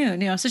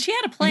afternoon?" So she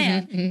had a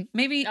plan.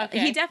 Maybe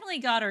he definitely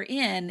got her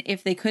in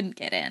if they couldn't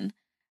get in.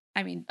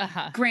 I mean,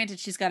 granted,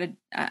 she's got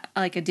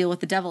a deal with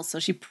the devil, so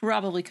she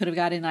probably could have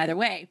got in either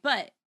way.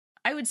 But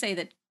I would say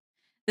that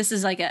this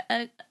is like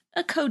a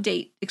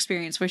co-date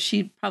experience where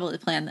she probably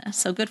planned this.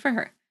 So good for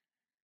her.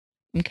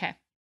 Okay.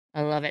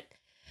 I love it.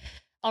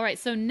 All right.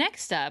 So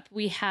next up,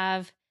 we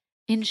have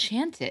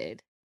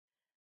Enchanted.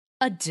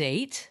 A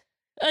date?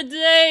 A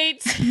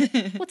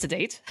date. What's a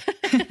date?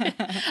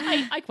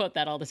 I quote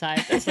that all the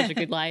time. That's such a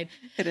good line.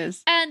 It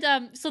is.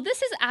 And so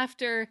this is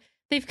after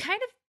they've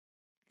kind of,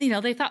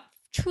 they thought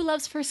true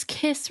love's first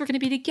kiss, we're going to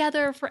be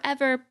together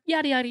forever,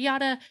 yada, yada,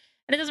 yada.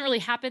 And it doesn't really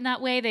happen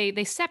that way.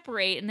 They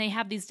separate and they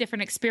have these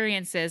different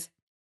experiences.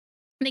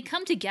 And they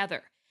come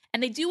together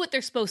and they do what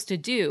they're supposed to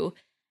do.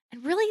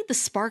 And really the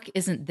spark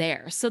isn't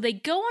there. So they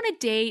go on a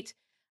date.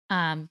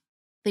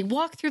 They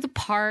walk through the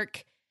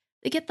park.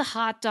 They get the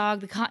hot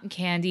dog, the cotton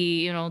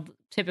candy,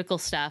 typical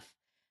stuff.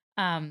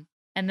 And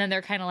then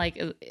they're kind of like,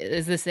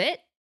 is this it?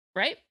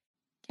 Right?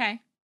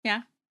 Okay.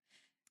 Yeah.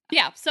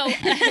 Yeah. So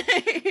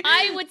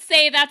I would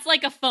say that's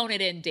like a phone it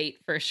in date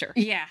for sure.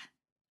 Yeah.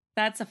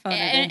 That's a phone it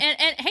in.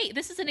 And hey,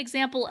 this is an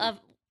example of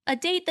a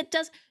date that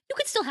you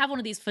could still have one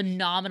of these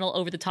phenomenal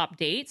over the top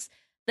dates.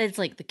 That's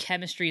like the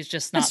chemistry is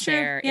just not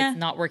there. Yeah. It's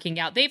not working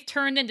out. They've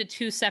turned into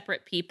two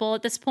separate people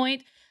at this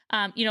point.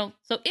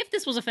 So if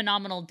this was a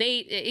phenomenal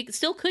date, it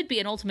still could be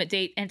an ultimate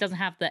date and it doesn't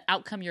have the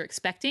outcome you're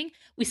expecting.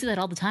 We see that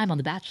all the time on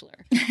The Bachelor.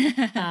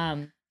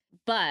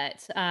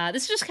 But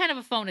this is just kind of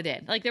a phone it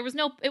in. Like it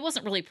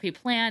wasn't really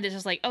pre-planned. It's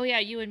just like, oh yeah,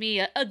 you and me,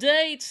 a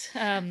date.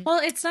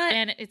 Well, it's not.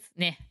 And it's,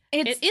 nah.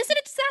 Is it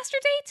a disaster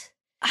date?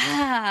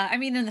 I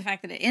mean, in the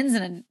fact that it ends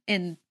in.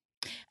 And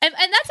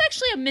that's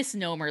actually a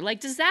misnomer.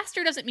 Like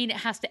disaster doesn't mean it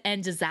has to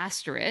end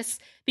disastrous,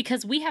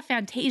 because we have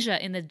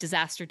Fantasia in the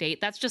disaster date.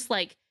 That's just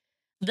like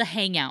the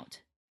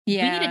hangout.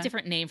 Yeah. We need a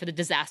different name for the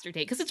disaster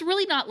date, because it's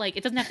really not like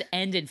it doesn't have to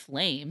end in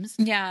flames.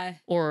 Yeah.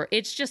 Or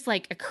it's just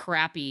like a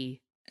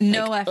crappy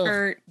no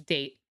effort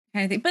date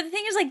kind of thing. But the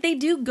thing is, like, they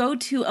do go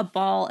to a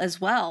ball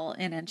as well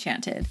in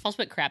Enchanted. Also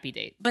put crappy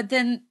date. But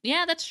then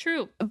yeah, that's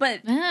true.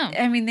 But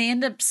I mean, they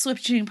end up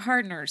switching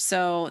partners,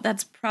 so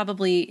that's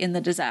probably in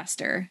the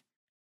disaster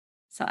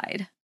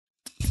side.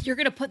 You're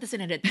gonna put this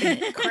in a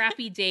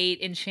crappy date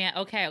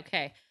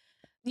okay.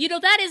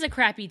 That is a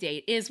crappy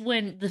date, is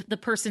when the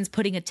person's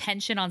putting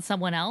attention on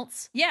someone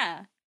else.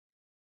 Yeah.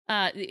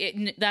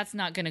 That's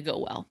not going to go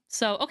well.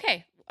 So,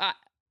 okay.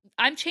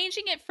 I'm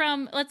changing it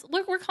from,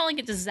 we're calling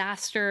it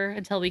disaster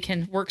until we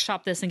can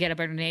workshop this and get a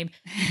better name.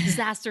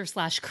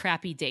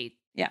 Disaster/crappy date.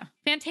 Yeah.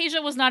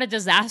 Fantasia was not a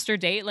disaster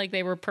date. Like,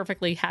 they were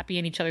perfectly happy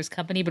in each other's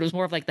company, but it was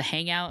more of like the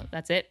hangout.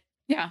 That's it.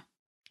 Yeah.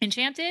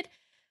 Enchanted.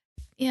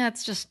 Yeah,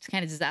 it's just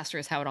kind of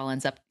disastrous how it all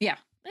ends up. Yeah.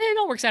 It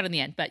all works out in the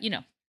end, but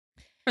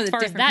for as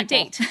far as that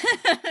people. date.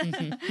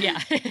 Mm-hmm. Yeah.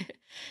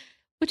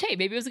 Which, hey,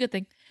 maybe it was a good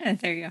thing.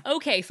 There you go.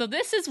 Okay, so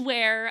this is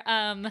where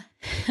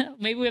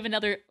maybe we have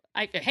another.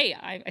 I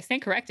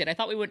stand corrected. I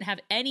thought we wouldn't have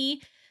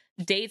any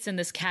dates in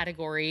this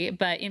category,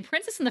 but in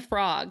Princess and the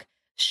Frog,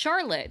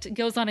 Charlotte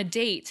goes on a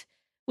date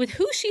with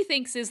who she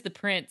thinks is the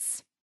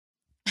prince.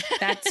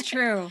 That's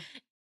true.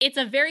 It's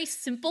a very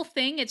simple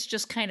thing. It's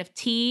just kind of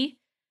tea.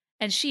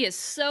 And she is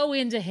so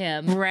into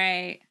him.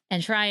 Right.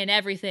 And trying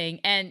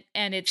everything. And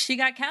it's... She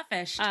got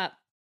catfished.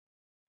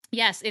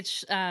 Yes,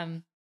 it's...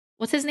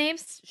 what's his name?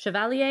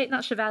 Chevalier?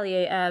 Not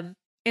Chevalier.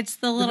 It's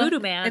the little... Voodoo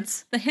Man.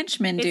 It's the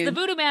henchman dude. It's the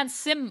Voodoo Man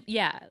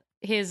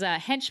his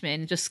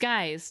henchman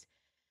disguised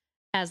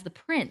as the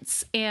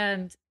prince.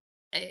 And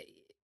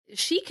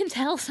she can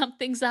tell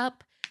something's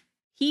up.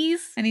 He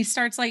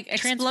starts like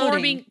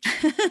exploding.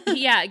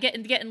 Yeah,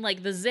 getting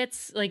like the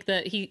zits, like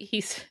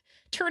he's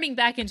turning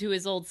back into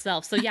his old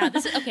self. So yeah,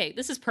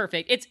 this is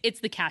perfect. It's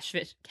the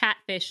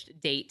catfish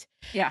date.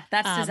 Yeah,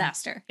 that's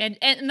disaster. And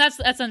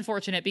that's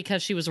unfortunate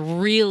because she was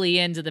really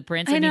into the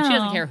prince. I mean, she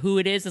doesn't care who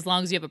it is as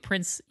long as you have a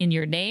prince in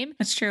your name.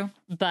 That's true.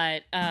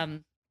 But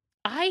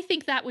I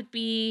think that would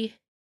be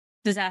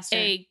disaster.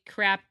 A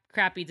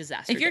crappy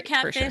disaster. If you're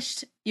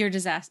catfished, you're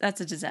disaster.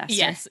 That's a disaster.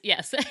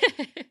 Yes.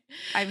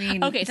 I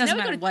mean, it doesn't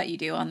matter what you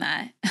do on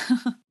that.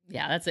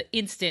 Yeah, that's an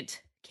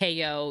instant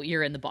KO.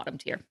 You're in the bottom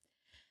tier.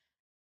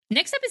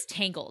 Next up is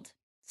Tangled.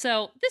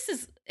 So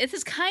this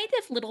is kind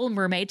of Little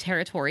Mermaid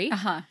territory.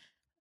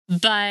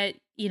 But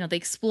they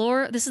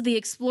explore. This is the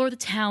explore the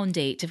town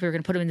date. If we were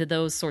going to put them into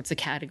those sorts of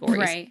categories,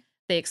 right?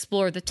 They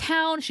explore the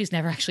town. She's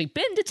never actually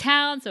been to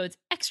town, so it's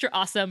extra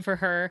awesome for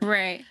her.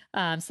 Right.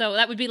 So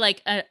that would be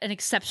like an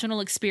exceptional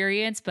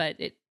experience, but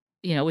it,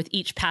 with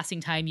each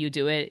passing time you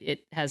do it,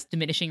 it has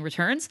diminishing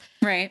returns.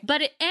 Right.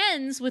 But it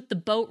ends with the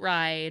boat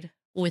ride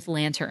with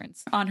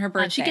lanterns on her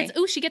birthday.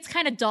 She gets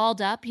kind of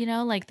dolled up,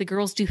 like the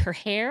girls do her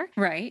hair.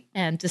 Right.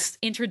 And just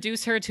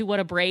introduce her to what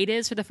a braid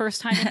is for the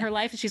first time in her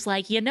life. And she's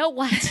like, you know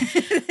what?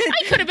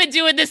 I could have been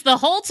doing this the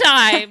whole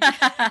time.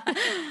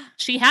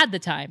 She had the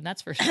time.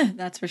 That's for sure.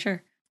 That's for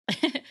sure.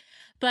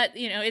 But,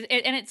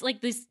 and it's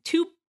like these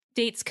two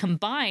dates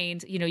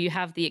combined, you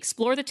have the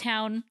explore the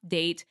town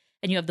date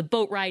and you have the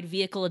boat ride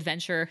vehicle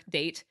adventure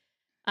date.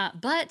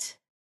 But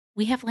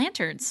we have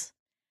lanterns.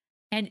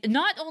 And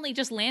not only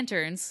just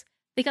lanterns,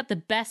 they got the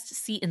best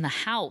seat in the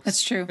house.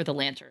 That's true. For the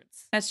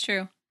lanterns. That's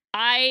true.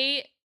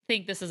 I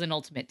think this is an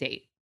ultimate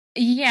date.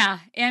 Yeah.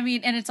 I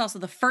mean, and it's also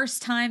the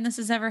first time this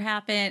has ever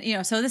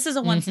happened. So this is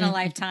a once in a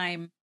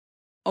lifetime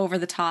over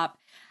the top.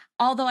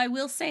 Although I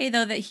will say,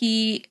 though, that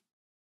he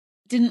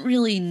didn't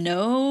really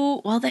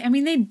know. Well,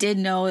 they did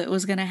know it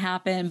was going to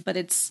happen, but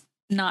it's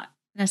not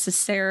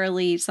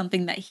necessarily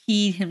something that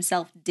he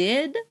himself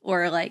did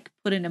or like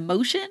put in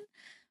emotion.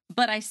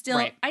 But I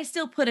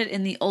still put it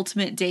in the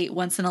ultimate date,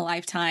 once in a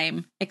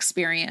lifetime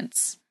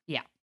experience.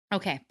 Yeah.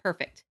 Okay,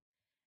 perfect.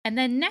 And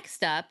then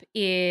next up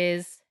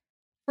is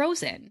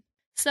Frozen.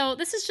 So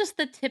this is just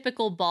the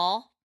typical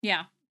ball.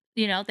 Yeah.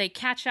 They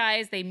catch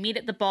eyes, they meet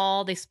at the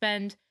ball, they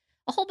spend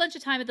a whole bunch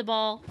of time at the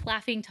ball,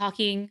 laughing,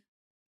 talking,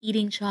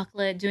 eating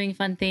chocolate, doing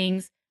fun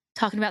things,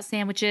 talking about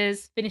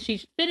sandwiches,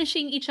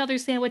 finishing each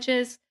other's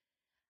sandwiches.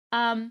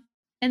 And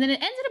then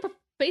it ends in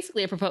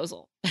basically a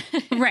proposal.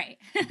 Right.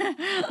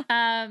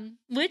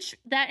 Which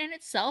that in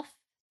itself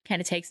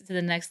kind of takes it to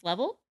the next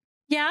level.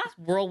 Yeah. It's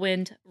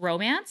whirlwind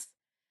romance.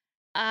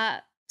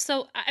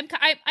 So I'm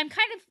kind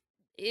of,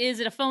 is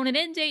it a phone and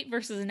in date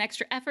versus an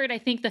extra effort? I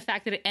think the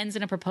fact that it ends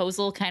in a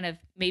proposal kind of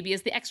maybe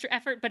is the extra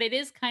effort, but it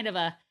is kind of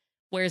a,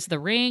 where's the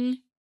ring?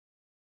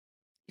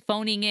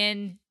 Phoning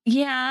in.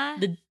 Yeah.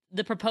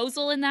 The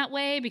proposal in that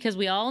way, because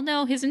we all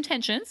know his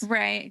intentions.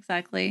 Right.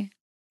 Exactly.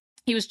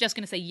 He was just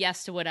going to say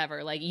yes to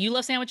whatever. Like, you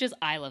love sandwiches,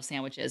 I love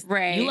sandwiches.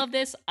 Right. You love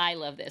this, I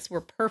love this.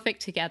 We're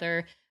perfect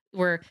together.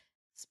 We're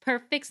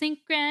perfect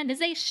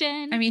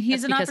synchronization. I mean,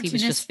 he's an opportunist. He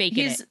was just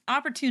faking he's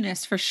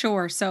opportunist for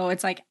sure. So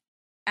it's like,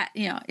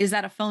 is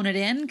that a phone it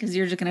in? Because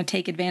you're just going to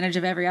take advantage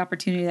of every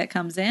opportunity that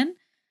comes in?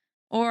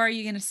 Or are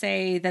you going to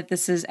say that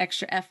this is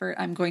extra effort?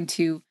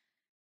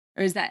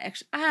 Or is that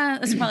extra?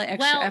 That's probably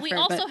extra effort. Well, we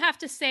also have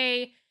to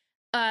say,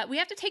 we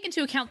have to take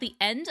into account the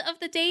end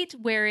of the date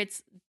where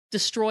it's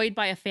destroyed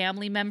by a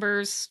family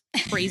member's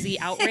crazy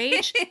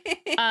outrage.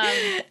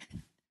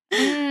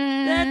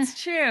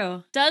 That's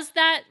true. Does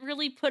that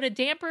really put a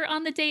damper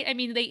on the date? I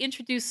mean, they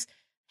introduce,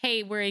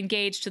 hey, we're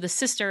engaged to the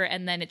sister,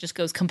 and then it just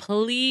goes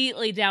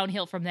completely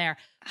downhill from there.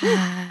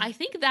 I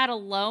think that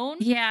alone,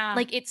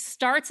 like it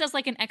starts as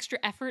like an extra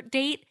effort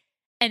date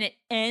and it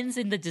ends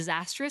in the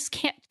disastrous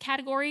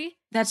category.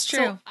 That's true.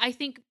 So I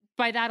think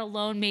by that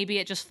alone, maybe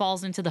it just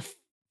falls into the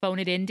phone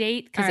it in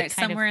date because it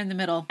kind somewhere in the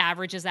middle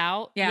averages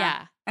out.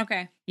 Yeah.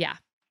 Okay. Yeah.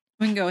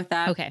 We can go with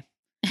that. Okay.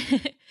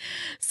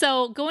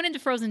 So going into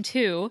Frozen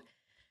 2,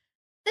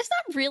 there's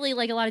not really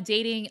like a lot of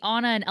dating.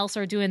 Anna and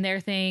Elsa are doing their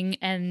thing,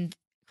 and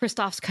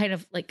Kristoff's kind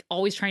of like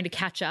always trying to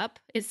catch up,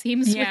 it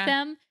seems, with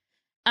them.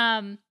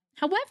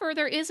 However,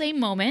 there is a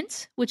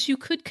moment which you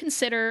could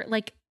consider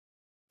like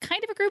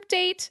kind of a group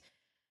date.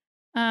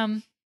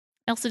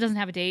 Elsa doesn't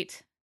have a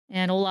date,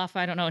 and Olaf,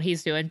 I don't know what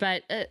he's doing,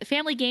 but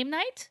family game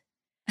night.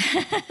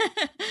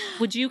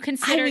 Would you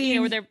consider,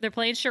 where they're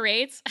playing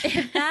charades?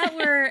 If that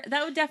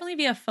would definitely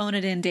be a phone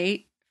it in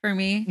date for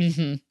me.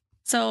 Mm-hmm.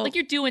 So like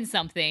you're doing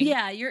something.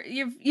 Yeah,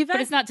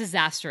 but it's not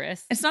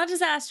disastrous. It's not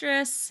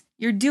disastrous.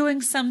 You're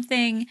doing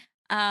something.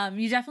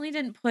 You definitely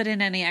didn't put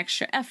in any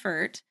extra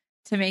effort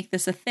to make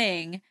this a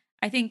thing.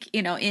 I think,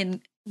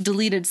 in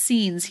deleted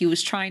scenes, he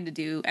was trying to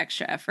do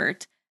extra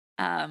effort.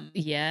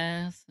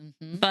 Yes.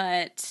 Mm-hmm.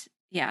 But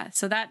yeah,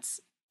 so that's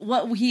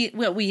what we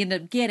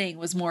ended up getting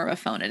was more of a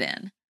phone it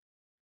in.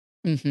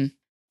 Mm-hmm.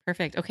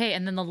 Perfect. Okay.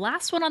 And then the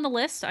last one on the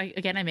list, I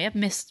may have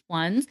missed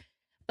ones,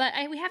 but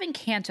we have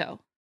Encanto.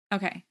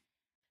 Okay.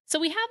 So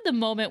we have the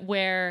moment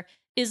where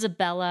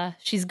Isabella,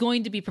 she's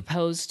going to be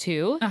proposed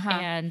to,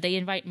 and they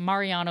invite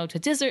Mariano to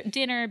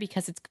dinner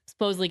because it's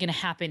supposedly going to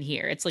happen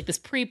here. It's like this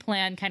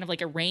pre-planned kind of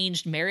like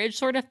arranged marriage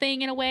sort of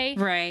thing in a way.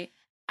 Right.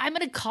 I'm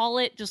going to call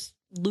it just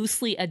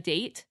loosely a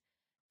date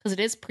because it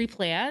is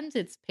pre-planned.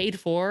 It's paid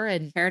for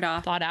and paired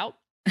off, thought out,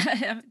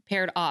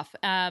 paired off.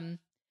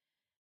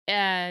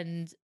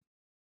 And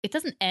it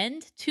doesn't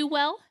end too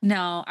well.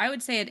 No, I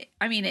would say it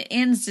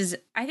ends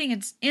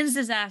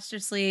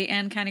disastrously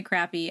and kind of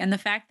crappy. And the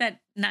fact that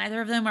neither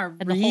of them are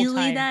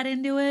really that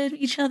into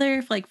each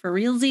other, like for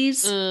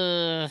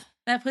realsies,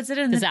 that puts it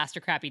in disaster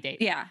crappy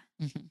date. Yeah.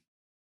 Mm-hmm.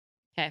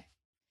 Okay.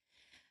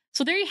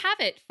 So there you have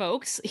it,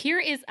 folks. Here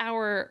is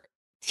our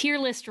tier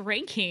list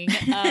ranking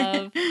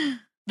of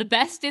the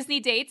best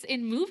Disney dates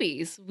in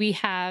movies. We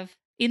have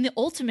in the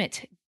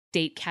ultimate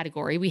date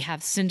category, we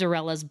have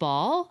Cinderella's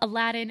Ball,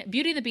 Aladdin,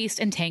 Beauty and the Beast,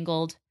 and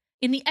Tangled.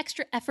 In the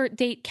extra effort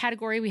date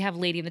category, we have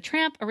Lady and the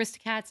Tramp,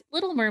 Aristocats,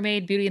 Little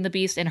Mermaid, Beauty and the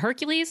Beast, and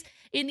Hercules.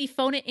 In the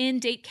phone it in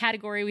date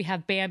category, we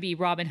have Bambi,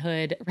 Robin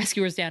Hood,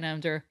 Rescuers Down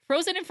Under,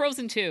 Frozen, and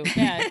Frozen 2.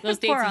 Yeah, those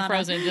dates in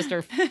Frozen just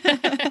are...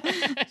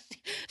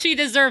 She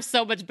deserves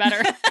so much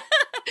better.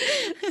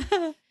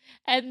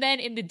 And then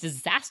in the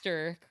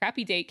disaster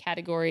crappy date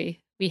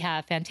category, we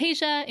have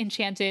Fantasia,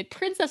 Enchanted,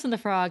 Princess and the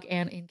Frog,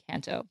 and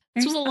Encanto.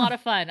 This was a lot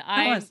of fun.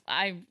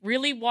 I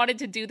really wanted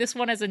to do this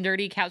one as a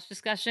nerdy couch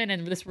discussion,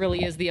 and this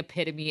really is the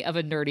epitome of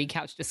a nerdy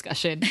couch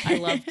discussion. I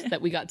loved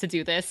that we got to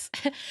do this.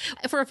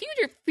 For a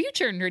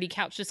future nerdy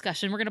couch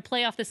discussion, we're going to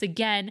play off this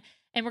again,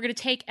 and we're going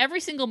to take every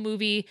single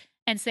movie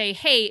and say,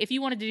 hey, if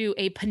you wanted to do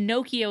a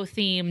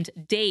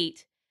Pinocchio-themed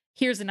date,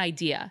 here's an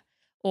idea.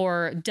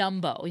 Or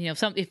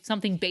Dumbo,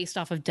 something based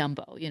off of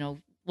Dumbo,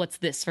 what's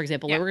this, for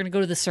example, where we're going to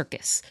go to the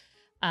circus.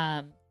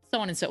 So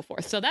on and so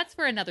forth. So that's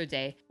for another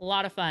day. A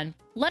lot of fun.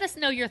 Let us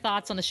know your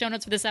thoughts on the show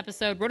notes for this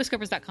episode,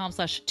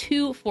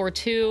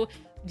 rotoscopers.com/242.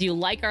 Do you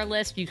like our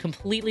list? Do you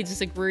completely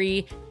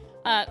disagree?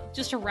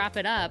 Just to wrap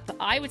it up,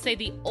 I would say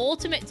the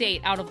ultimate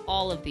date out of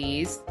all of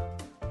these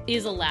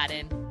is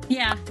Aladdin.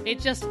 Yeah.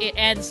 It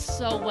ends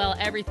so well.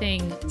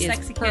 Everything is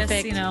sexy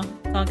perfect. Kiss,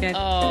 all good.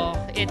 Oh,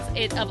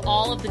 it's of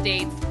all of the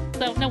dates.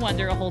 So no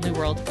wonder A Whole New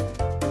World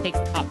takes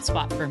the top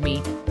spot for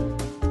me.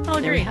 I'll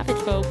agree. There you have it,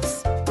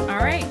 folks. All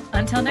right.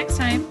 Until next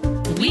time,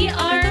 we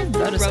are the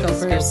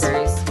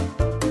Rotoscopers.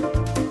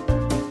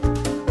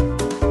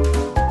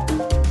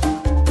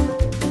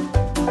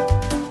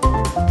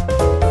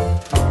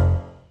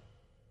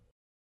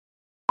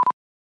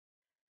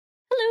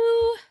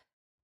 Hello.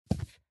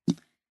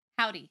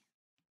 Howdy.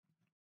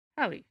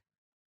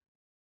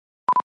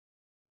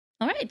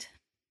 All right.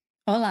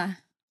 Hola.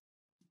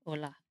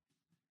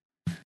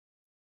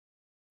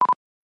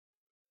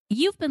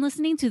 You've been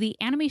listening to the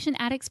Animation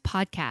Addicts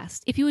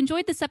podcast. If you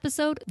enjoyed this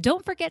episode,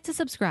 don't forget to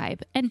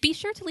subscribe and be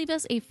sure to leave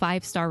us a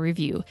 5-star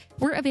review.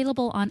 We're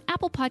available on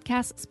Apple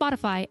Podcasts,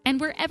 Spotify, and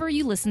wherever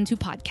you listen to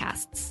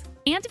podcasts.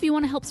 And if you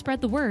want to help spread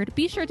the word,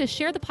 be sure to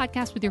share the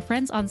podcast with your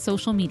friends on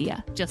social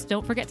media. Just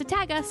don't forget to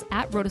tag us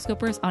at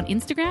Rotoscopers on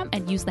Instagram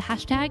and use the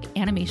hashtag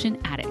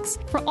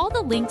AnimationAddicts. For all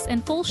the links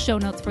and full show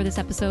notes for this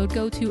episode,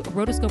 go to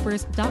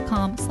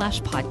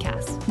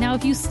rotoscopers.com/podcast. Now,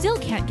 if you still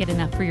can't get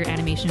enough for your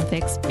animation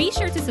fix, be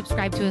sure to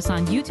subscribe to us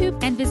on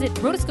YouTube and visit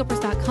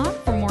rotoscopers.com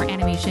for more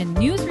animation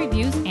news,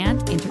 reviews,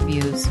 and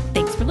interviews.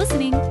 Thanks for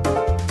listening.